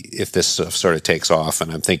this stuff sort of takes off.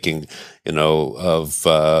 And I'm thinking, of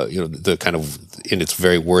the kind of, in its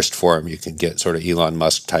very worst form, you can get sort of Elon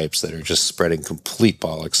Musk types that are just spreading complete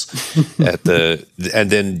bollocks and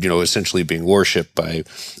then essentially being worshipped by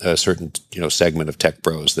a certain segment of tech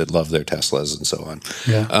bros that love their Teslas and so on.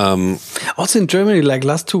 Yeah. Also in Germany, like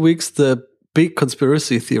last 2 weeks, the big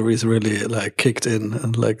conspiracy theories really like kicked in,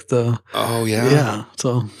 and like so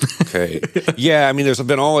okay, there's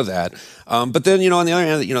been all of that, but then on the other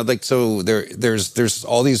hand, so there's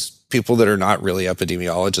all these people that are not really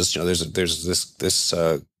epidemiologists. There's this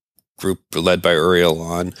group led by Uri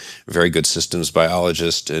Alon, a very good systems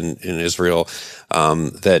biologist in Israel,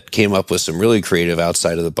 that came up with some really creative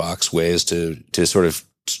outside of the box ways to sort of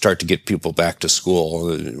start to get people back to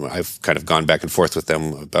school. I've kind of gone back and forth with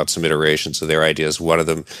them about some iterations of their ideas. One of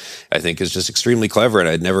them, I think, is just extremely clever, and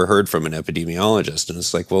I'd never heard from an epidemiologist. And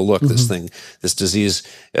it's like, well, look, this disease,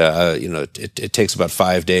 it takes about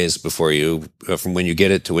 5 days before from when you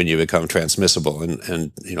get it to when you become transmissible.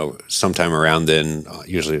 And sometime around then,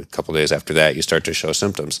 usually a couple of days after that, you start to show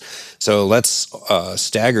symptoms. So let's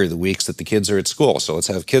stagger the weeks that the kids are at school. So let's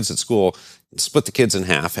have kids at school, split the kids in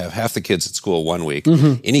half, have half the kids at school 1 week.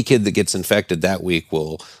 Any kid that gets infected that week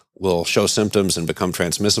will show symptoms and become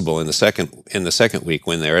transmissible in the second week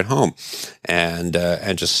when they're at home, and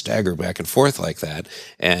just stagger back and forth like that.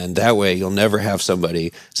 And that way you'll never have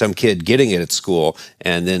some kid getting it at school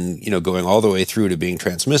and then going all the way through to being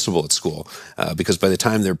transmissible at school, because by the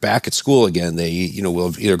time they're back at school again, they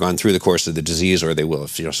will have either gone through the course of the disease, or they will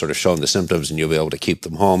have sort of shown the symptoms, and you'll be able to keep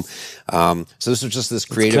them home. So this was just this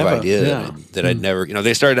creative idea that I'd never,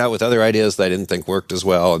 they started out with other ideas that I didn't think worked as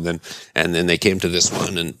well, and then they came to this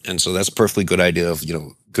one, and so that's a perfectly good idea of,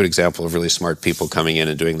 good example of really smart people coming in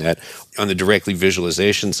and doing that. On the directly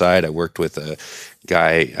visualization side, I worked with a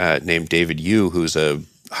guy named David Yu, who's a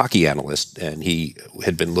hockey analyst, and he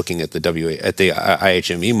had been looking at the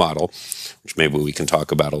IHME model, which maybe we can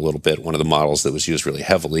talk about a little bit. One of the models that was used really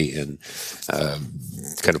heavily in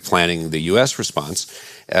kind of planning the U.S. response,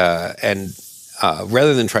 and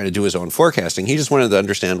rather than trying to do his own forecasting, he just wanted to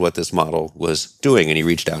understand what this model was doing. And he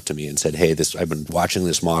reached out to me and said, "Hey, I've been watching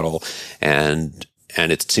this model, and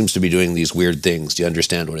it seems to be doing these weird things. Do you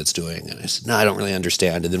understand what it's doing?" And I said, "No, I don't really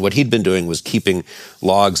understand." And then what he'd been doing was keeping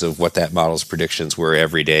logs of what that model's predictions were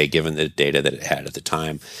every day, given the data that it had at the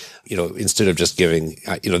time. Instead of just giving,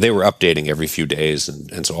 they were updating every few days.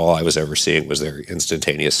 And so all I was ever seeing was their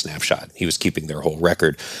instantaneous snapshot. He was keeping their whole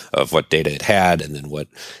record of what data it had, and then what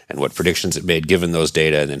predictions it made given those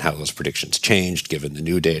data, and then how those predictions changed given the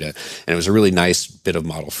new data. And it was a really nice bit of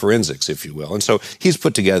model forensics, if you will. And so he's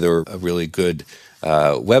put together a really good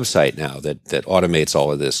website now that automates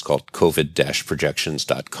all of this, called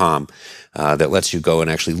covid-projections.com, that lets you go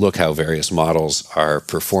and actually look how various models are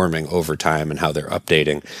performing over time and how they're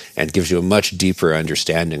updating, and gives you a much deeper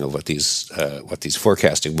understanding of what these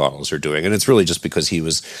forecasting models are doing. And it's really just because he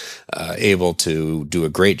was able to do a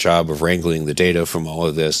great job of wrangling the data from all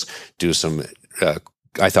of this, do some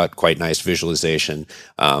I thought quite nice visualization,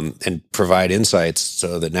 and provide insights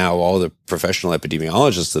so that now all the professional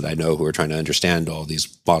epidemiologists that I know who are trying to understand all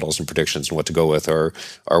these models and predictions and what to go with are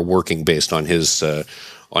working based on his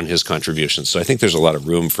contributions. So I think there's a lot of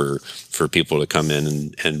room for people to come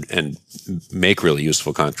in and make really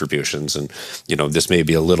useful contributions. And, this may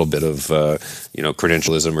be a little bit of,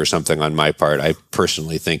 credentialism or something on my part. I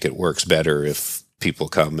personally think it works better if people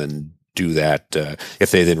come and do that,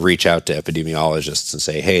 if they then reach out to epidemiologists and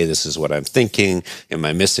say, "Hey, this is what I'm thinking. Am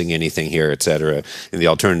I missing anything here?" et cetera. And the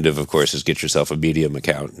alternative, of course, is get yourself a Medium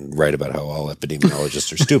account and write about how all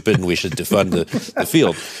epidemiologists are stupid and we should defund the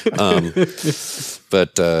field.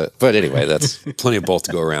 But anyway, that's plenty of both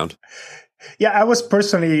to go around. Yeah, I was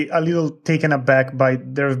personally a little taken aback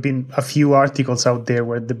there have been a few articles out there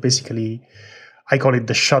where I call it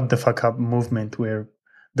the shut the fuck up movement, where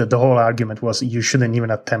the whole argument was you shouldn't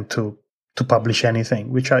even attempt to publish anything,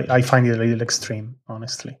 which I find it a little extreme,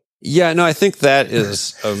 honestly. Yeah, no, I think that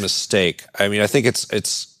is a mistake. I mean, I think it's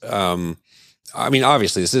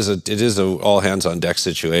obviously it is a all hands on deck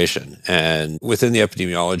situation. And within the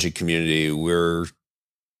epidemiology community, we're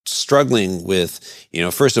struggling with,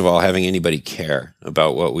 first of all, having anybody care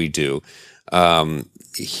about what we do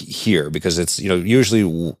here, because it's,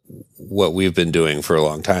 usually what we've been doing for a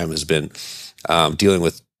long time has been dealing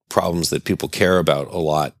with problems that people care about a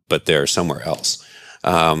lot, but they're somewhere else.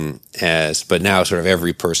 But now sort of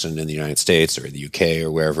every person in the United States or in the UK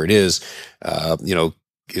or wherever it is,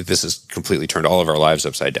 this has completely turned all of our lives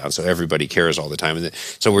upside down. So everybody cares all the time. And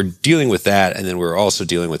so we're dealing with that. And then we're also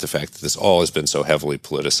dealing with the fact that this all has been so heavily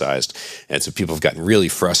politicized. And so people have gotten really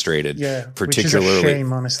frustrated. Yeah, particularly. Which is a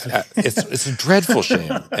shame, honestly. It's a dreadful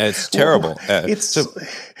shame. It's terrible. It's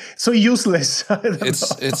so useless.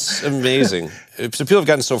 It's amazing. So people have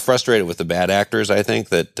gotten so frustrated with the bad actors, I think,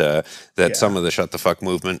 that some of the shut the fuck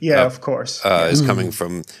movement of course. Is coming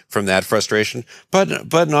from that frustration,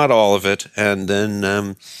 but not all of it. And then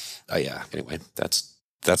anyway, that's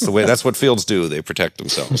the way, that's what fields do. They protect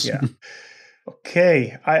themselves. Yeah.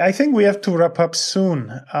 Okay. I think we have to wrap up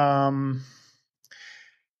soon.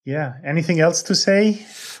 Anything else to say?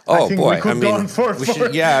 Oh, I think boy. We could go on for a few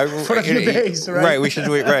days, right? Right. We should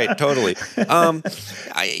do it. Right. Totally.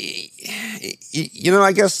 I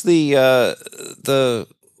guess the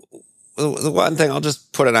one thing, I'll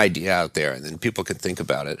just put an idea out there and then people can think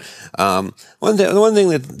about it. One thing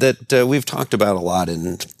that we've talked about a lot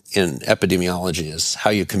in epidemiology is how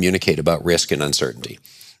you communicate about risk and uncertainty.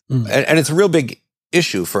 And it's a real big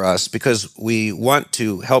issue for us because we want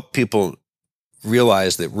to help people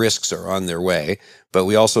realize that risks are on their way, but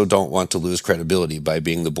we also don't want to lose credibility by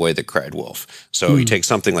being the boy that cried wolf. So you take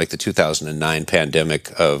something like the 2009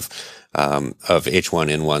 pandemic of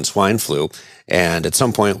H1N1 swine flu, and at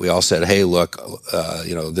some point we all said, "Hey, look,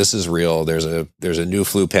 this is real. There's a new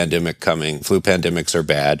flu pandemic coming. Flu pandemics are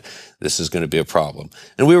bad. This is going to be a problem."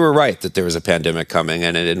 And we were right that there was a pandemic coming,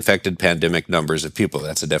 and it infected pandemic numbers of people.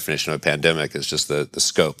 That's the definition of a pandemic, is just the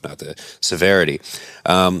scope, not the severity.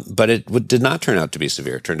 But it did not turn out to be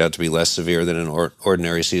severe. It turned out to be less severe than an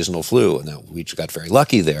ordinary seasonal flu, and we got very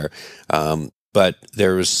lucky there. But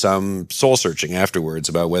there was some soul searching afterwards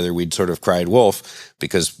about whether we'd sort of cried wolf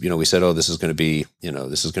because, we said, "Oh, this is going to be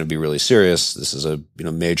really serious. This is a,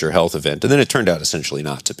 major health event." And then it turned out essentially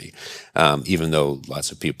not to be, even though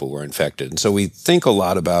lots of people were infected. And so we think a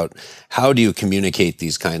lot about how do you communicate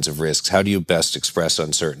these kinds of risks? How do you best express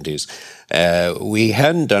uncertainties? We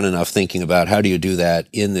hadn't done enough thinking about how do you do that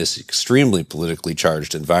in this extremely politically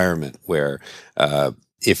charged environment where,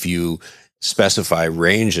 if you specify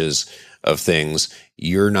ranges of things,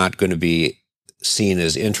 you're not going to be seen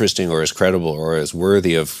as interesting or as credible or as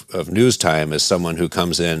worthy of news time as someone who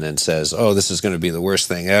comes in and says, oh, this is going to be the worst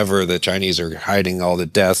thing ever. The Chinese are hiding all the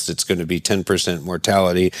deaths. It's going to be 10%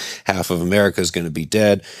 mortality. Half of America is going to be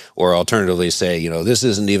dead. Or alternatively say, you know, this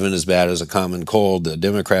isn't even as bad as a common cold. The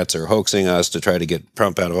Democrats are hoaxing us to try to get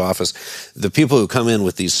Trump out of office. The people who come in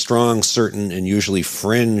with these strong, certain, and usually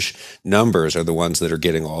fringe numbers are the ones that are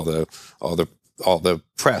getting all the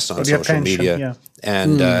press on social media. Yeah.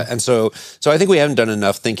 And so I think we haven't done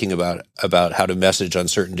enough thinking about how to message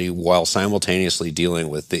uncertainty while simultaneously dealing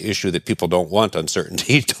with the issue that people don't want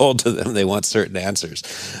uncertainty told to them. They want certain answers.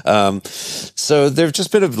 So there've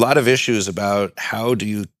just been a lot of issues about how do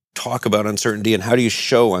you talk about uncertainty and how do you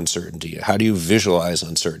show uncertainty? How do you visualize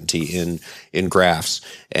uncertainty in graphs?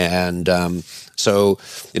 And so,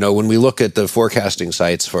 you know, when we look at the forecasting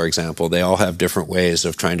sites, for example, they all have different ways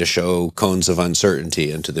of trying to show cones of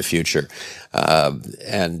uncertainty into the future.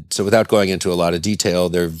 And so without going into a lot of detail,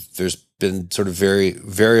 there's been sort of very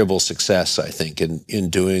variable success, I think, in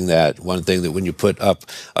doing that. One thing that when you put up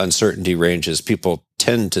uncertainty ranges, people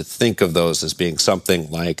tend to think of those as being something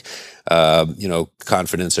like, you know,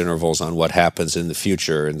 confidence intervals on what happens in the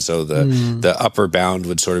future. And so the upper bound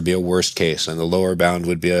would sort of be a worst case and the lower bound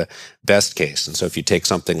would be a best case. And so if you take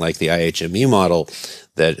something like the IHME model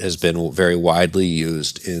that has been very widely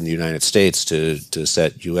used in the United States to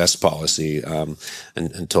set U.S. policy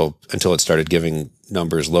until it started giving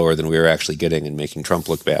numbers lower than we were actually getting and making Trump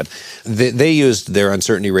look bad. They used their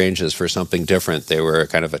uncertainty ranges for something different. They were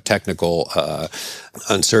kind of a technical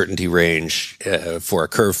uncertainty range for a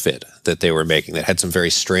curve fit that they were making that had some very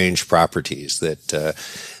strange properties that,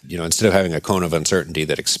 you know, instead of having a cone of uncertainty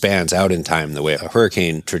that expands out in time the way a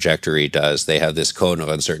hurricane trajectory does, they have this cone of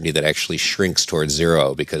uncertainty that actually shrinks towards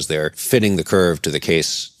zero because they're fitting the curve to a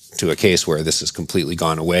case where this has completely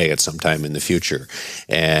gone away at some time in the future.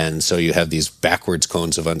 And so you have these backwards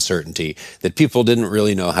cones of uncertainty that people didn't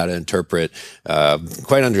really know how to interpret,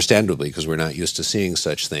 quite understandably, because we're not used to seeing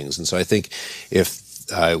such things. And so I think if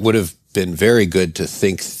it would have been very good to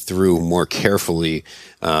think through more carefully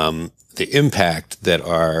the impact that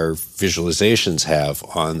our visualizations have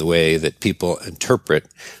on the way that people interpret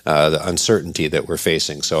the uncertainty that we're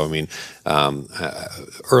facing. So, I mean,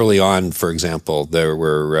 early on, for example, there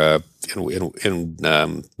were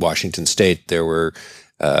in Washington State, there were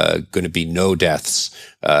going to be no deaths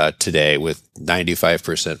today with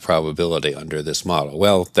 95% probability under this model.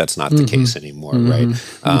 Well, that's not the case anymore, right?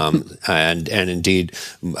 And indeed,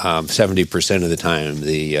 70% of the time,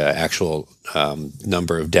 the actual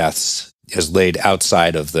number of deaths is laid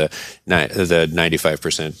outside of the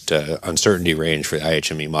 95% uncertainty range for the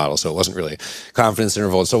IHME model. So it wasn't really a confidence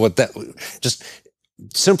interval. So what that just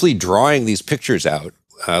simply drawing these pictures out,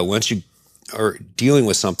 once you are dealing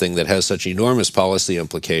with something that has such enormous policy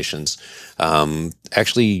implications,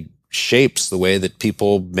 actually shapes the way that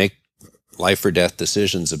people make life or death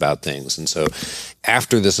decisions about things. And so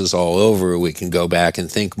after this is all over, we can go back and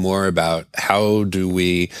think more about how do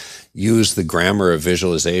we use the grammar of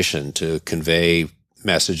visualization to convey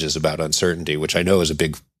messages about uncertainty, which I know is a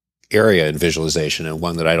big area in visualization and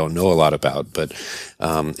one that I don't know a lot about, but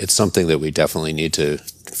it's something that we definitely need to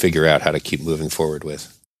figure out how to keep moving forward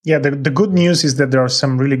with. Yeah, the good news is that there are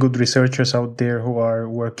some really good researchers out there who are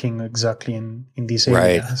working exactly in this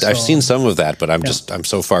area. Right. So, I've seen some of that, but I'm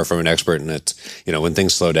so far from an expert, and it's, you know, when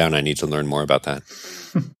things slow down, I need to learn more about that.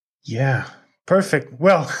 Yeah, perfect.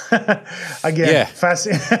 Well, again,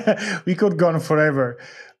 we could go on forever,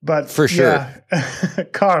 but for sure. Yeah.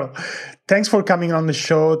 Carl, thanks for coming on the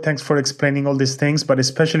show. Thanks for explaining all these things, but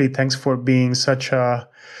especially thanks for being such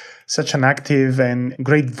an active and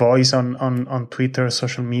great voice on Twitter,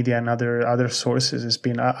 social media, and other sources. It's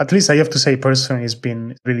been, at least I have to say personally, it's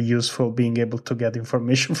been really useful being able to get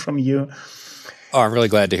information from you. Oh, I'm really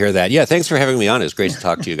glad to hear that. Yeah, thanks for having me on. It's great to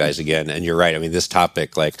talk to you guys again. And you're right. I mean, this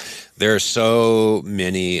topic, like, there are so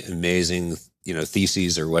many amazing, you know,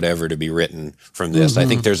 theses or whatever to be written from this. I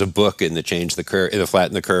think there's a book in the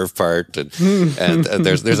flatten the curve part, and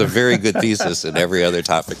there's a very good thesis in every other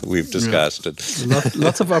topic we've discussed. Yeah.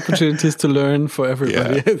 Lots of opportunities to learn for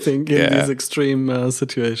everybody, I think, in these extreme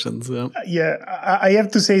situations. Yeah, I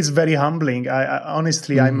have to say it's very humbling. I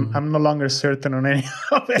honestly, I'm no longer certain on any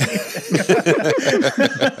of anything.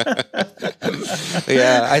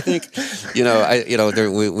 Yeah, I think,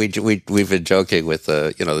 we've been joking with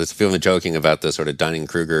we've been joking about the sort of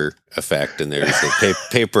Dunning-Kruger effect, and there's a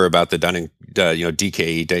paper about the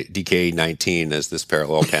DK19 as this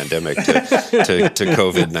parallel pandemic to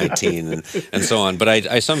COVID-19 and so on. But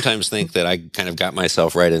I sometimes think that I kind of got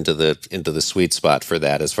myself right into the sweet spot for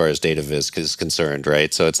that as far as data viz is concerned,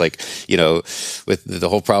 right? So it's like, with the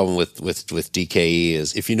whole problem with DKE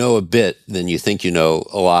is if you know a bit, then you think you know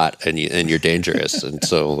a lot, and you're dangerous. And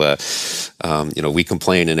so we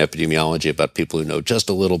complain in epidemiology about people who know just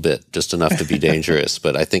a little bit, just enough to be dangerous.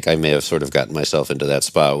 But I think I may have sort of gotten myself into that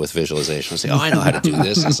spot with visualization. Say, I know how to do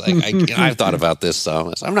this. It's like I've thought about this.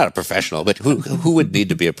 So I'm not a professional, but who would need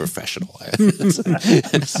to be a professional?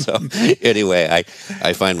 So anyway,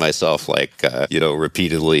 I find myself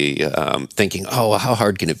repeatedly thinking, how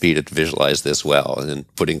hard can it be to visualize this well, and then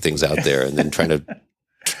putting things out there, and then trying to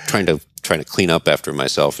clean up after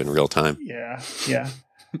myself in real time. Yeah.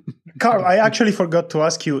 Carl, I actually forgot to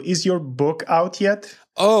ask you, is your book out yet?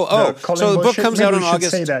 So the book comes out on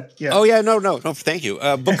August. Say that. Yeah. Oh yeah, no, thank you.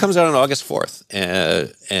 Book comes out on August 4th,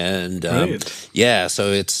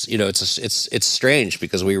 so it's strange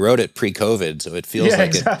because we wrote it pre-COVID, so it feels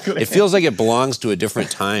it feels like it belongs to a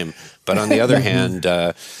different time. But on the other hand,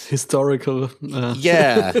 historical. But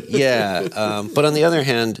on the other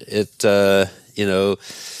hand, it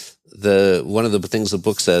one of the things the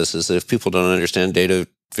book says is that if people don't understand data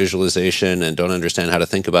visualization and don't understand how to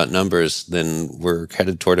think about numbers, then we're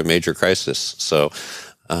headed toward a major crisis. So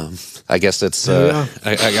I guess it's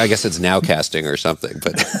I guess it's nowcasting or something.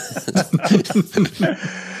 But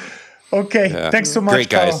okay, thanks so much. Great,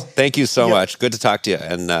 guys. Carl. Thank you so much. Good to talk to you,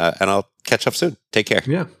 and I'll catch up soon. Take care.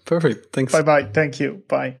 Yeah, perfect. Thanks. Bye. Thank you.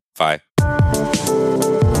 Bye. Bye.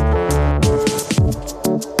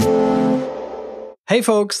 Hey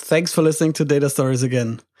folks, thanks for listening to Data Stories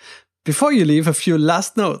again. Before you leave, a few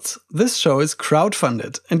last notes. This show is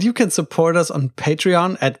crowdfunded, and you can support us on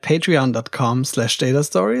Patreon at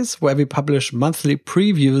patreon.com/datastories, where we publish monthly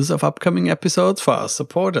previews of upcoming episodes for our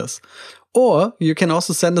supporters. Or you can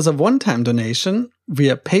also send us a one-time donation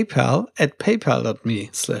via PayPal at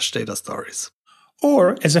paypal.me/datastories.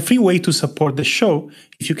 Or as a free way to support the show,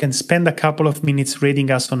 if you can spend a couple of minutes rating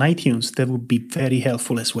us on iTunes, that would be very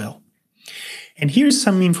helpful as well. And here's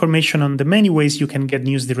some information on the many ways you can get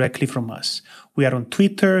news directly from us. We are on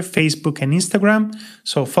Twitter, Facebook, and Instagram,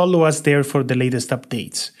 so follow us there for the latest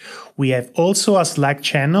updates. We have also a Slack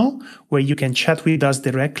channel where you can chat with us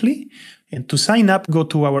directly. And to sign up, go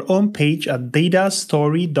to our own page at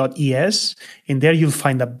datastory.es, and there you'll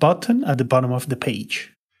find a button at the bottom of the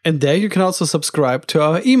page. And there you can also subscribe to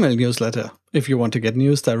our email newsletter if you want to get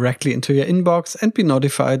news directly into your inbox and be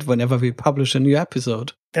notified whenever we publish a new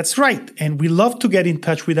episode. That's right, and we love to get in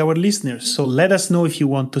touch with our listeners, so let us know if you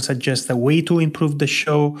want to suggest a way to improve the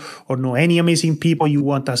show, or know any amazing people you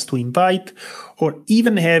want us to invite, or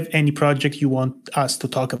even have any project you want us to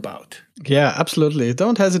talk about. Yeah, absolutely.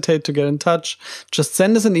 Don't hesitate to get in touch. Just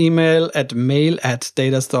send us an email at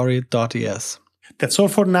mail@datastory.es. That's all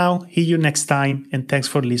for now. See you next time, and thanks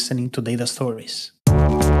for listening to Data Stories.